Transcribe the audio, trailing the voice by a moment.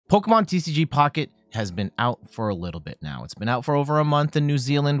Pokemon TCG Pocket has been out for a little bit now. It's been out for over a month in New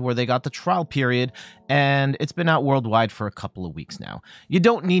Zealand where they got the trial period, and it's been out worldwide for a couple of weeks now. You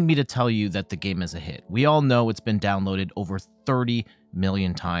don't need me to tell you that the game is a hit. We all know it's been downloaded over 30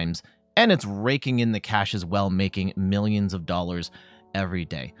 million times, and it's raking in the cash as well, making millions of dollars every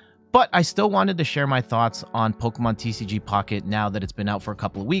day. But I still wanted to share my thoughts on Pokemon TCG Pocket now that it's been out for a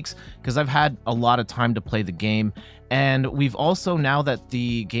couple of weeks, because I've had a lot of time to play the game. And we've also, now that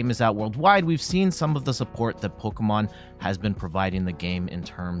the game is out worldwide, we've seen some of the support that Pokemon has been providing the game in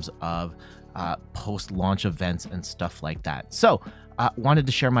terms of post-launch events and stuff like that. So I wanted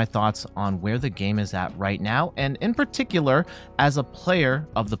to share my thoughts on where the game is at right now, and in particular, as a player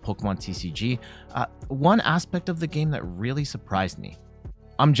of the Pokemon TCG, one aspect of the game that really surprised me.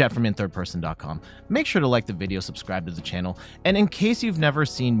 I'm Jet from inthirdperson.com. Make sure to like the video, subscribe to the channel, and in case you've never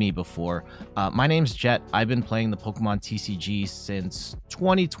seen me before, my name's Jet. I've been playing the Pokemon TCG since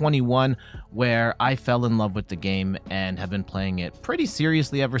 2021, where I fell in love with the game and have been playing it pretty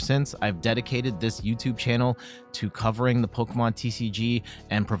seriously ever since. I've dedicated this YouTube channel to covering the Pokemon TCG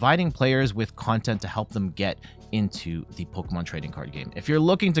and providing players with content to help them get into the Pokemon trading card game. If you're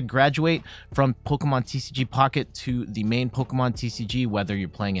looking to graduate from Pokemon TCG Pocket to the main Pokemon TCG, whether you're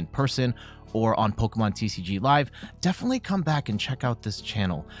playing in person or on Pokemon TCG Live, definitely come back and check out this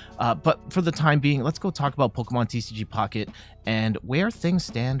channel. But for the time being, let's go talk about Pokemon TCG Pocket and where things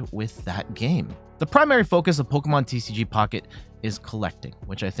stand with that game. The primary focus of Pokemon TCG Pocket is collecting,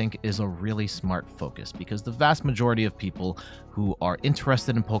 which I think is a really smart focus, because the vast majority of people who are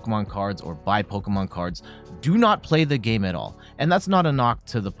interested in Pokemon cards or buy Pokemon cards do not play the game at all. And that's not a knock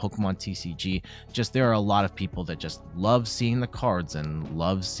to the Pokemon TCG, just there are a lot of people that just love seeing the cards and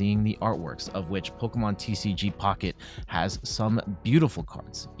love seeing the artworks, of which Pokemon TCG Pocket has some beautiful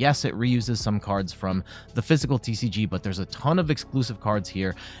cards. Yes, it reuses some cards from the physical TCG, but there's a ton of exclusive cards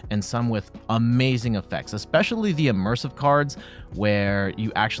here and some with amazing effects, especially the immersive cards, where you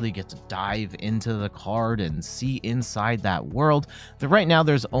actually get to dive into the card and see inside that world. Right now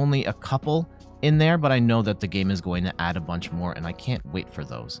there's only a couple in there, but I know that the game is going to add a bunch more, and I can't wait for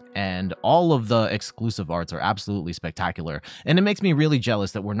those. And all of the exclusive arts are absolutely spectacular, and it makes me really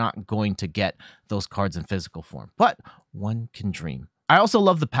jealous that we're not going to get those cards in physical form, but one can dream. I also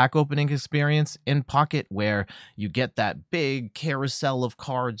love the pack opening experience in Pocket, where you get that big carousel of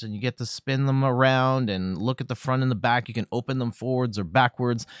cards and you get to spin them around and look at the front and the back. You can open them forwards or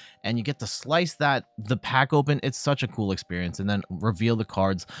backwards, and you get to slice the pack open. It's such a cool experience, and then reveal the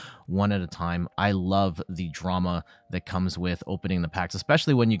cards one at a time. I love the drama that comes with opening the packs,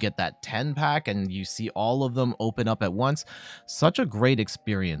 especially when you get that 10 pack and you see all of them open up at once. Such a great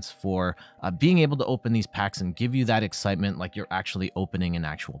experience for being able to open these packs and give you that excitement like you're actually opening an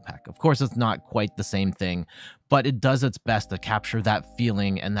actual pack. Of course, it's not quite the same thing, but it does its best to capture that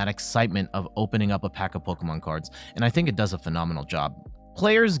feeling and that excitement of opening up a pack of Pokemon cards, and I think it does a phenomenal job.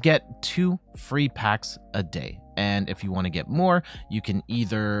 Players get 2 free packs a day, and if you want to get more, you can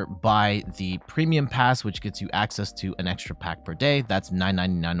either buy the premium pass, which gets you access to an extra pack per day. That's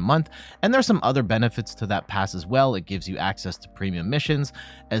 $9.99 a month, and there's some other benefits to that pass as well. It gives you access to premium missions,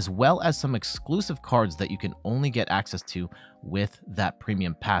 as well as some exclusive cards that you can only get access to with that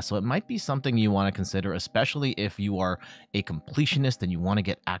premium pass. So it might be something you want to consider, especially if you are a completionist and you want to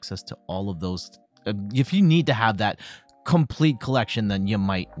get access to all of those. If you need to have that complete collection, then you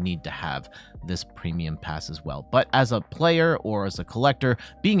might need to have this premium pass as well. But as a player or as a collector,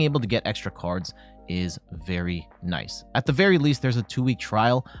 being able to get extra cards is very nice. At the very least, there's a 2-week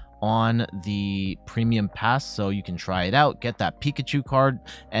trial on the premium pass, so you can try it out, get that Pikachu card,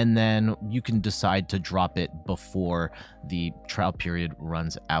 and then you can decide to drop it before the trial period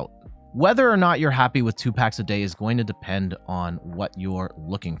runs out. Whether or not you're happy with 2 packs a day is going to depend on what you're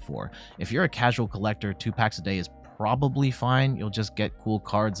looking for. If you're a casual collector, 2 packs a day is probably fine. You'll just get cool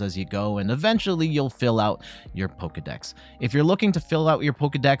cards as you go, and eventually you'll fill out your Pokedex. If you're looking to fill out your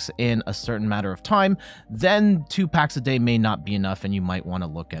Pokedex in a certain matter of time, then 2 packs a day may not be enough, and you might want to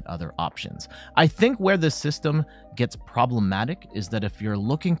look at other options. I think where this system gets problematic is that if you're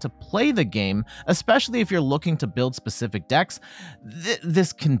looking to play the game, especially if you're looking to build specific decks,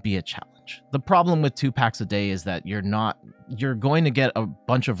 this can be a challenge. The problem with 2 packs a day is that you're going to get a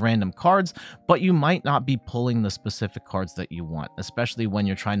bunch of random cards, but you might not be pulling the specific cards that you want, especially when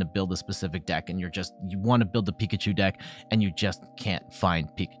you're trying to build a specific deck and you want to build the Pikachu deck and you just can't find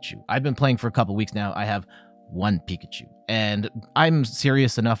Pikachu. I've been playing for a couple weeks now. I have 1 Pikachu, and I'm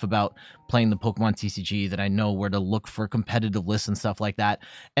serious enough about playing the Pokemon TCG that I know where to look for competitive lists and stuff like that.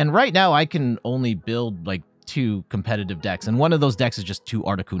 And right now I can only build like 2 competitive decks, and one of those decks is just 2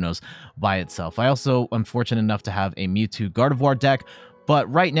 Articunos by itself. I also am fortunate enough to have a Mewtwo Gardevoir deck, But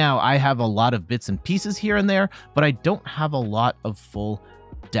right now I have a lot of bits and pieces here and there, but I don't have a lot of full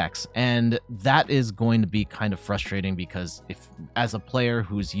decks, and that is going to be kind of frustrating, because if, as a player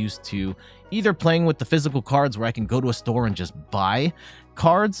who's used to either playing with the physical cards where I can go to a store and just buy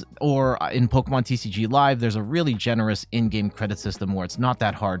cards, or in Pokemon TCG Live there's a really generous in-game credit system where it's not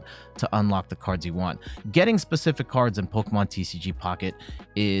that hard to unlock the cards you want. Getting specific cards in Pokemon TCG Pocket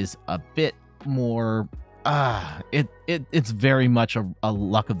is a bit more it's very much a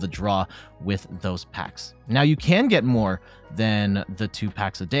luck of the draw with those packs. Now, you can get more than the 2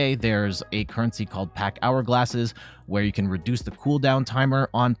 packs a day. There's a currency called pack hourglasses where you can reduce the cooldown timer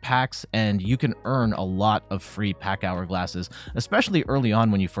on packs, and you can earn a lot of free pack hourglasses, especially early on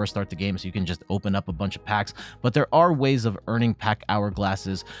when you first start the game, so you can just open up a bunch of packs. But there are ways of earning pack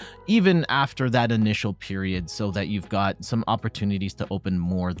hourglasses even after that initial period, so that you've got some opportunities to open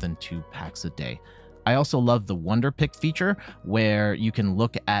more than 2 packs a day. I also love the Wonder Pick feature, where you can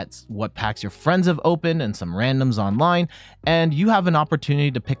look at what packs your friends have opened and some randoms online, and you have an opportunity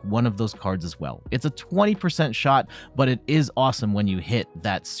to pick one of those cards as well. It's a 20% shot, but it is awesome when you hit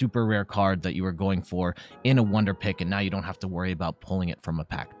that super rare card that you were going for in a Wonder Pick, and now you don't have to worry about pulling it from a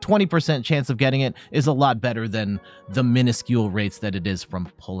pack. 20% chance of getting it is a lot better than the minuscule rates that it is from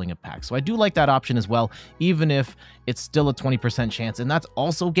pulling a pack. So I do like that option as well, even if it's still a 20% chance, and that's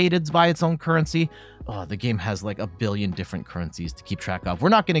also gated by its own currency. Oh, the game has like a billion different currencies to keep track of. We're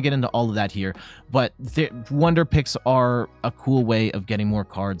not going to get into all of that here, but Wonder Picks are a cool way of getting more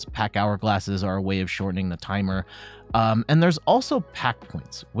cards. Pack hourglasses are a way of shortening the timer. And there's also pack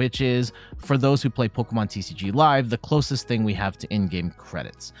points, which is, for those who play Pokemon TCG Live, the closest thing we have to in-game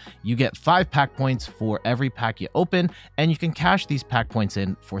credits. You get 5 pack points for every pack you open, and you can cash these pack points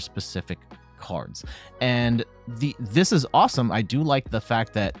in for specific cards. And this is awesome. I do like the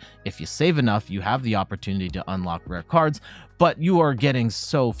fact that if you save enough, you have the opportunity to unlock rare cards, but you are getting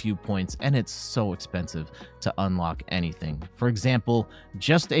so few points, and it's so expensive to unlock anything. For example,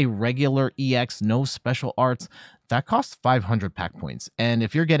 just a regular EX, no special arts, that costs 500 pack points. And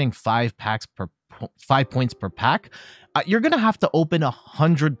if you're getting 5 points per pack, you're gonna have to open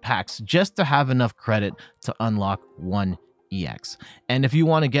 100 packs just to have enough credit to unlock 1 EX. And if you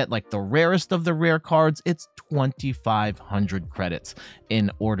want to get like the rarest of the rare cards, it's 2,500 credits in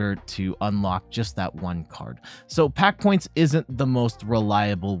order to unlock just that one card. So pack points isn't the most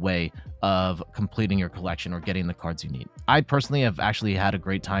reliable way of completing your collection or getting the cards you need. I personally have actually had a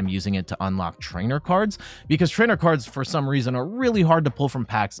great time using it to unlock trainer cards, because trainer cards for some reason are really hard to pull from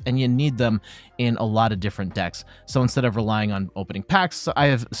packs, and you need them in a lot of different decks. So instead of relying on opening packs, I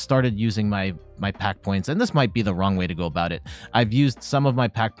have started using my pack points, and this might be the wrong way to go about it. I've used some of my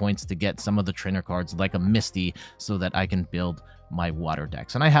pack points to get some of the trainer cards like a Misty, so that I can build my water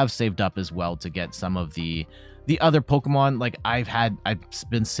decks. And I have saved up as well to get some of the other Pokemon. Like I've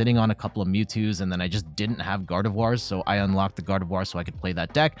been sitting on a couple of Mewtwo's, and then I just didn't have Gardevoirs, so I unlocked the Gardevoir so I could play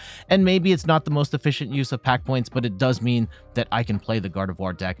that deck. And maybe it's not the most efficient use of pack points, but it does mean that I can play the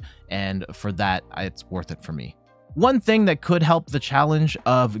Gardevoir deck, and for that, it's worth it for me. One thing that could help the challenge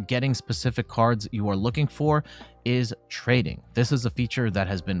of getting specific cards you are looking for is trading. This is a feature that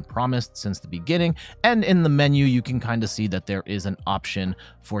has been promised since the beginning, and in the menu you can kind of see that there is an option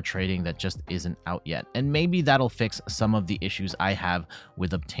for trading that just isn't out yet. And maybe that'll fix some of the issues I have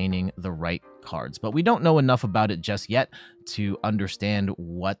with obtaining the right cards, but we don't know enough about it just yet to understand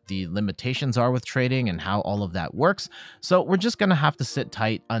what the limitations are with trading and how all of that works. So we're just going to have to sit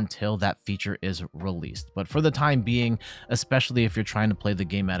tight until that feature is released. But for the time being, especially if you're trying to play the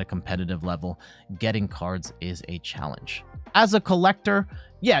game at a competitive level, getting cards is a challenge. As a collector,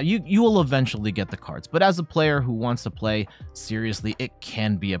 yeah, you will eventually get the cards, but as a player who wants to play seriously, it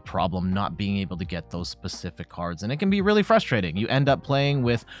can be a problem not being able to get those specific cards, and it can be really frustrating. You end up playing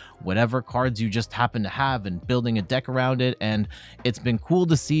with whatever cards you just happen to have and building a deck around it, and it's been cool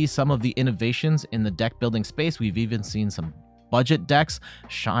to see some of the innovations in the deck building space. We've even seen some budget decks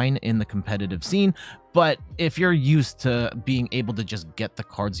shine in the competitive scene. But if you're used to being able to just get the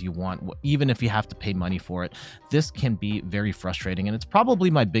cards you want, even if you have to pay money for it, this can be very frustrating. And it's probably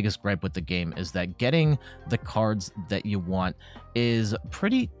my biggest gripe with the game, is that getting the cards that you want is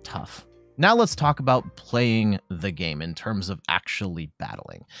pretty tough. Now let's talk about playing the game in terms of actually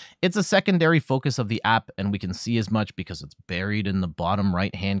battling. It's a secondary focus of the app, and we can see as much because it's buried in the bottom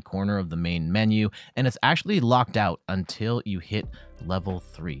right-hand corner of the main menu, and it's actually locked out until you hit level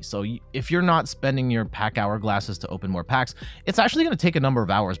 3. So if you're not spending your pack hourglasses to open more packs, it's actually going to take a number of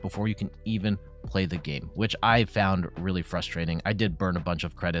hours before you can even play the game, which I found really frustrating. I did burn a bunch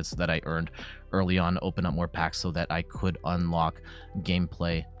of credits that I earned early on to open up more packs so that I could unlock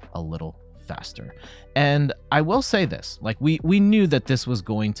gameplay a little faster. And I will say this, like we knew that this was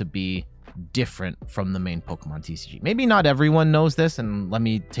going to be different from the main Pokemon TCG. Maybe not everyone knows this, and let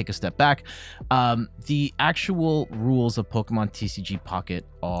me take a step back. The actual rules of Pokemon TCG Pocket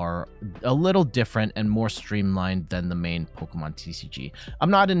are a little different and more streamlined than the main Pokemon TCG.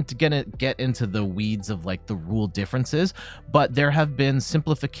 I'm not gonna get into the weeds of like the rule differences, but there have been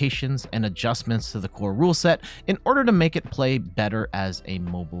simplifications and adjustments to the core rule set in order to make it play better as a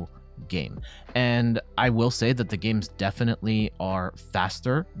mobile game. And I will say that the games definitely are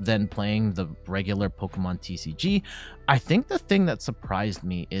faster than playing the regular Pokemon TCG. I think the thing that surprised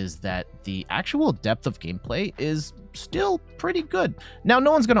me is that the actual depth of gameplay is still pretty good. Now,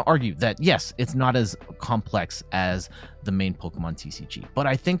 no one's going to argue that, yes, it's not as complex as the main Pokemon TCG, but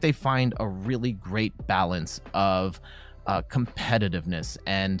I think they find a really great balance of competitiveness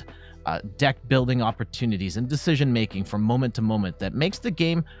and deck building opportunities and decision making from moment to moment that makes the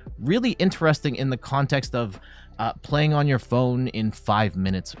game really interesting in the context of playing on your phone in 5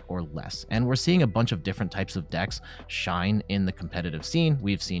 minutes or less. And we're seeing a bunch of different types of decks shine in the competitive scene.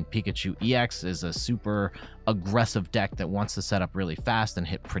 We've seen Pikachu EX is a super aggressive deck that wants to set up really fast and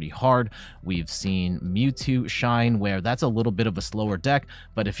hit pretty hard. We've seen Mewtwo shine, where that's a little bit of a slower deck,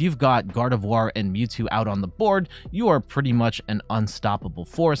 but if you've got Gardevoir and Mewtwo out on the board, you are pretty much an unstoppable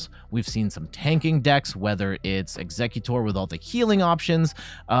force. We've seen some tanking decks, whether it's Executor with all the healing options,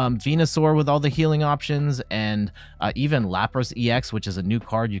 Venusaur with all the healing options, and even Lapras EX, which is a new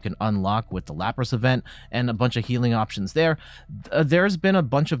card you can unlock with the Lapras event, and a bunch of healing options there. There's been a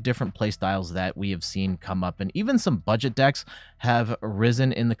bunch of different playstyles that we have seen come up, and even some budget decks have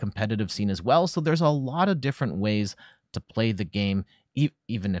risen in the competitive scene as well. So there's a lot of different ways to play the game,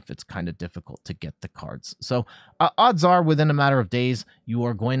 even if it's kind of difficult to get the cards. So odds are within a matter of days, you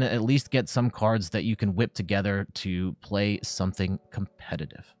are going to at least get some cards that you can whip together to play something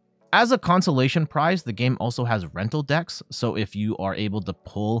competitive. As a consolation prize, the game also has rental decks. So if you are able to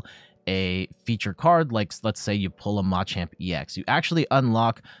pull a feature card, like let's say you pull a Machamp EX, you actually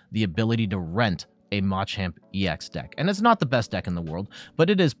unlock the ability to rent a Machamp EX deck. And it's not the best deck in the world, but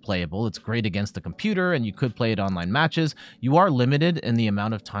it is playable. It's great against the computer, and you could play it online matches. You are limited in the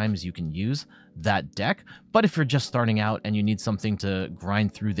amount of times you can use that deck, but if you're just starting out and you need something to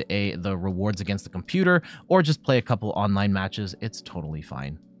grind through the rewards against the computer, or just play a couple online matches, it's totally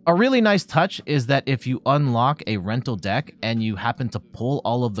fine. A really nice touch is that if you unlock a rental deck and you happen to pull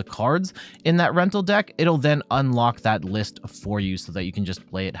all of the cards in that rental deck, it'll then unlock that list for you so that you can just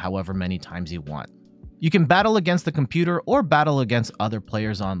play it however many times you want. You can battle against the computer or battle against other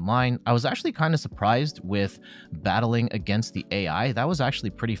players online. I was actually kind of surprised with battling against the AI. That was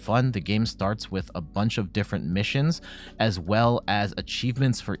actually pretty fun. The game starts with a bunch of different missions as well as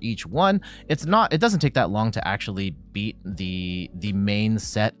achievements for each one. It doesn't take that long to actually beat the main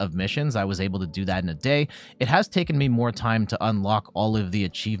set of missions. I was able to do that in a day. It has taken me more time to unlock all of the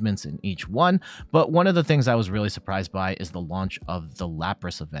achievements in each one, but one of the things I was really surprised by is the launch of the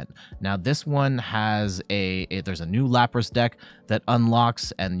Lapras event. Now this one has there's a new Lapras deck that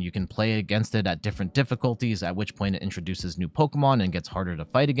unlocks, and you can play against it at different difficulties, at which point it introduces new Pokemon and gets harder to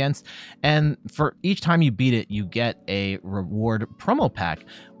fight against. And for each time you beat it, you get a reward promo pack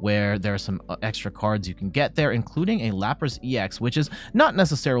where there are some extra cards you can get there, including a Lapras EX, which is not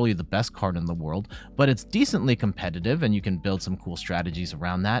necessarily the best card in the world, but it's decently competitive and you can build some cool strategies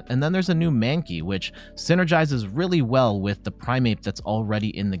around that. And then there's a new Mankey, which synergizes really well with the Primeape that's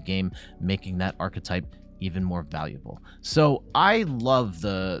already in the game, making that archetype even more valuable. So I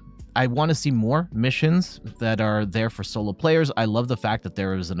want to see more missions that are there for solo players. I love the fact that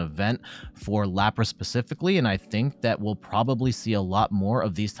there is an event for Lapras specifically, and I think that we'll probably see a lot more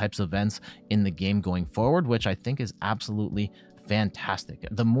of these types of events in the game going forward, which I think is absolutely fantastic.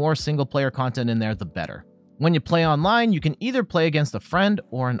 The more single player content in there, the better. When you play online, you can either play against a friend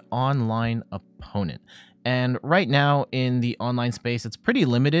or an online opponent. And right now in the online space, it's pretty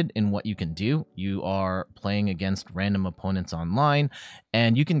limited in what you can do. You are playing against random opponents online,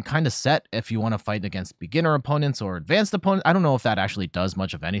 and you can kind of set if you want to fight against beginner opponents or advanced opponents. I don't know if that actually does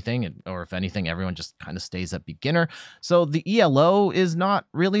much of anything, or if anything, everyone just kind of stays at beginner. So the ELO is not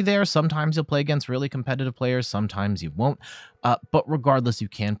really there. Sometimes you'll play against really competitive players, sometimes you won't. But regardless, you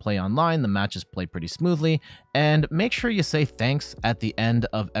can play online. The matches play pretty smoothly, and make sure you say thanks at the end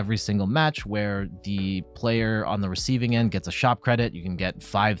of every single match, where the player on the receiving end gets a shop credit. You can get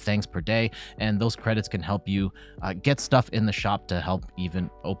 5 thanks per day, and those credits can help you get stuff in the shop to help even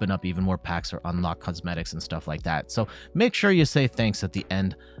open up even more packs or unlock cosmetics and stuff like that. So make sure you say thanks at the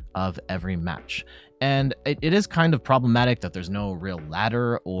end of every match. And it is kind of problematic that there's no real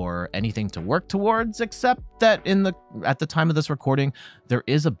ladder or anything to work towards, except that at the time of this recording, there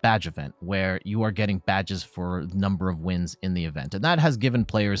is a badge event where you are getting badges for number of wins in the event. And that has given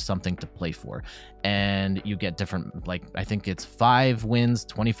players something to play for. And you get different, like, I think it's 5 wins,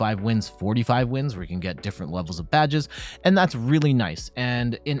 25 wins, 45 wins, where you can get different levels of badges. And that's really nice.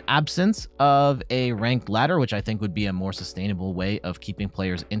 And in absence of a ranked ladder, which I think would be a more sustainable way of keeping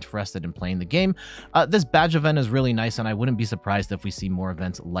players interested in playing the game, this badge event is really nice, and I wouldn't be surprised if we see more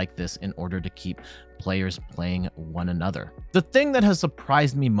events like this in order to keep players playing one another. The thing that has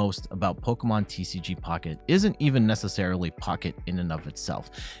surprised me most about Pokemon TCG Pocket isn't even necessarily Pocket in and of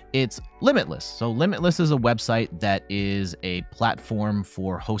itself. It's Limitless. So Limitless is a website that is a platform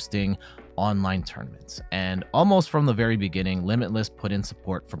for hosting online tournaments. And almost from the very beginning, Limitless put in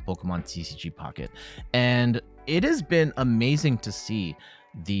support for Pokemon TCG Pocket. And it has been amazing to see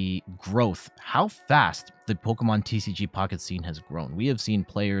the growth, how fast the Pokemon TCG Pocket scene has grown. We have seen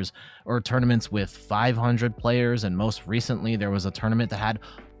players or tournaments with 500 players, and most recently there was a tournament that had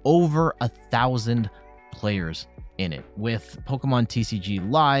over 1,000 players in it. With Pokemon TCG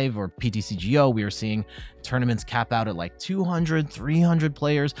Live or PTCGO, we are seeing tournaments cap out at like 200, 300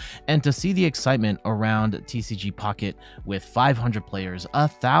 players, and to see the excitement around TCG Pocket with 500 players,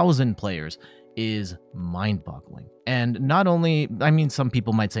 1,000 players, is mind-boggling. And not only, I mean, some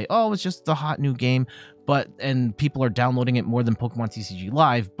people might say, oh, it's just a hot new game, and people are downloading it more than Pokemon TCG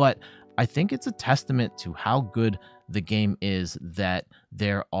Live, but I think it's a testament to how good the game is that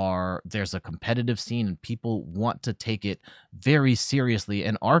there's a competitive scene and people want to take it very seriously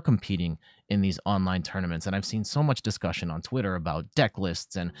and are competing in these online tournaments. And I've seen so much discussion on Twitter about deck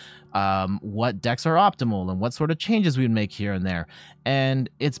lists and what decks are optimal and what sort of changes we would make here and there. And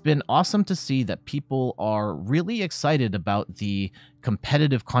it's been awesome to see that people are really excited about the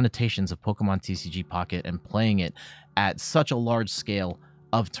competitive connotations of Pokemon TCG Pocket and playing it at such a large scale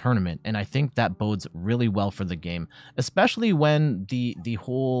of tournament. And I think that bodes really well for the game, especially when the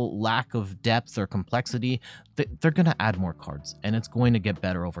whole lack of depth or complexity, they're going to add more cards and it's going to get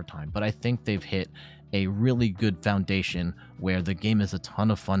better over time. But I think they've hit a really good foundation where the game is a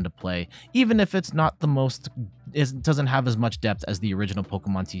ton of fun to play, even if it's not the most, it doesn't have as much depth as the original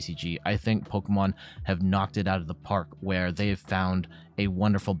Pokemon TCG. I think Pokemon have knocked it out of the park where they've found a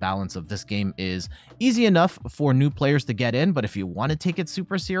wonderful balance of this game is easy enough for new players to get in, but if you want to take it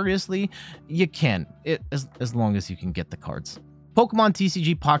super seriously, you can, as long as you can get the cards. Pokemon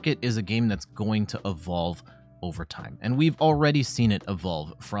TCG Pocket is a game that's going to evolve over time, and we've already seen it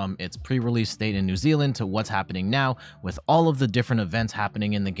evolve from its pre-release state in New Zealand to what's happening now with all of the different events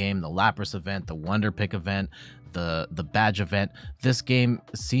happening in the game, the Lapras event, the Wonder Pick event, the badge event. This game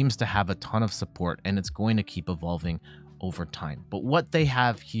seems to have a ton of support and it's going to keep evolving over time. But what they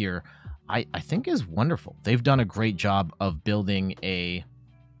have here, I think is wonderful. They've done a great job of building an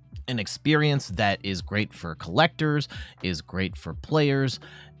experience that is great for collectors, is great for players,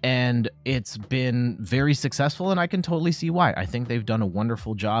 and it's been very successful, and I can totally see why. I think they've done a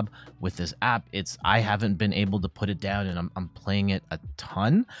wonderful job with this app. I haven't been able to put it down, and I'm playing it a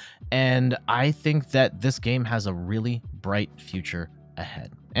ton, and I think that this game has a really bright future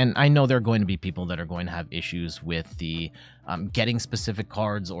ahead. And I know there are going to be people that are going to have issues with the getting specific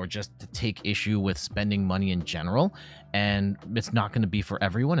cards or just to take issue with spending money in general. And it's not going to be for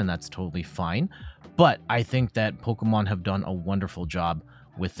everyone, and that's totally fine. But I think that Pokemon have done a wonderful job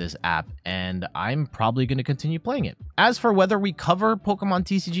with this app, and I'm probably going to continue playing it. As for whether we cover Pokemon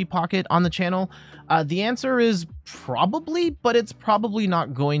TCG Pocket on the channel, the answer is probably, but it's probably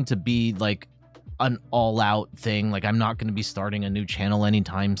not going to be like an all-out thing. Like, I'm not going to be starting a new channel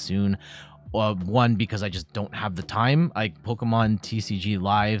anytime soon. One, because I just don't have the time. Like, Pokemon TCG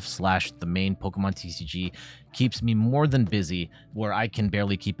Live / the main Pokemon TCG keeps me more than busy, where I can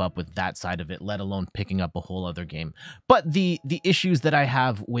barely keep up with that side of it, let alone picking up a whole other game. But the issues that I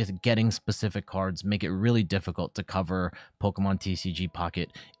have with getting specific cards make it really difficult to cover Pokemon TCG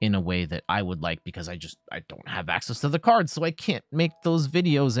Pocket in a way that I would like, because I don't have access to the cards, so I can't make those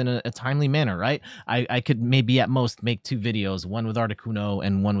videos in a timely manner, right? I could maybe at most make 2 videos, one with Articuno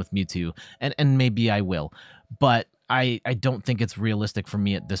and one with Mewtwo, and maybe I will. But I don't think it's realistic for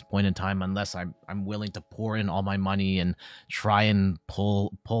me at this point in time, unless I'm willing to pour in all my money and try and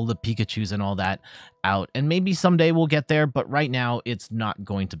pull the Pikachus and all that out. And maybe someday we'll get there, but right now it's not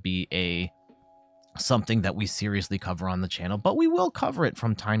going to be something that we seriously cover on the channel, but we will cover it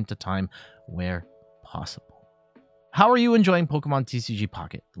from time to time where possible. How are you enjoying Pokemon TCG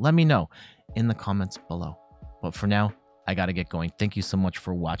Pocket? Let me know in the comments below. But for now, I gotta get going. Thank you so much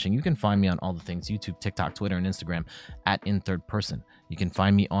for watching. You can find me on all the things: YouTube, TikTok, Twitter, and Instagram @InThirdPerson. You can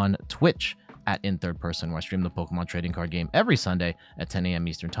find me on Twitch at In Third Person, where I stream the Pokemon trading card game every Sunday at 10 a.m.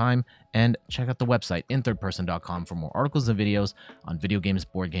 Eastern Time. And check out the website, inthirdperson.com, for more articles and videos on video games,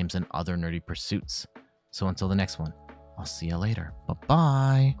 board games, and other nerdy pursuits. So until the next one, I'll see you later.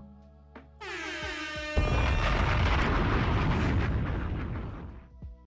 Bye-bye.